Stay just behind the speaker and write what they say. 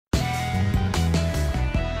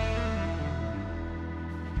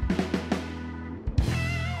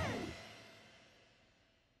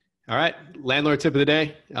All right, landlord tip of the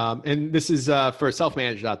day, and this is for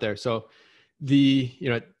self-managed out there. So,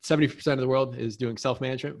 70% of the world is doing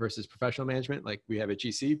self-management versus professional management, like we have at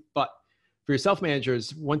GC. But for your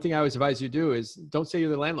self-managers, one thing I always advise you to do is don't say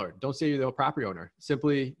you're the landlord. Don't say you're the property owner.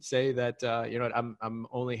 Simply say that I'm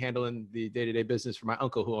only handling the day-to-day business for my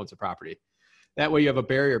uncle who owns a property. That way you have a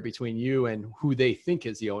barrier between you and who they think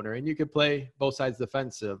is the owner. And you could play both sides of the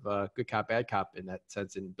fence of good cop, bad cop in that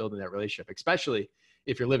sense in building that relationship, especially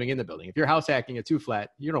if you're living in the building. If you're house hacking a 2-flat,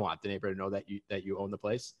 you don't want the neighbor to know that you own the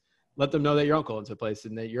place. Let them know that your uncle owns the place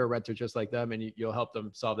and that you're a renter just like them, and you'll help them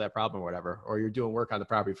solve that problem or whatever, or you're doing work on the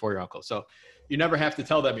property for your uncle. So you never have to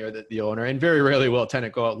tell them you're the owner, and very rarely will a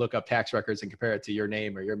tenant go out, look up tax records and compare it to your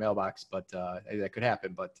name or your mailbox, but that could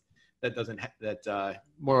happen. But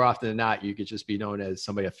more often than not, you could just be known as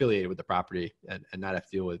somebody affiliated with the property and not have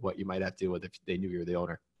to deal with what you might have to deal with if they knew you were the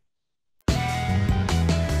owner.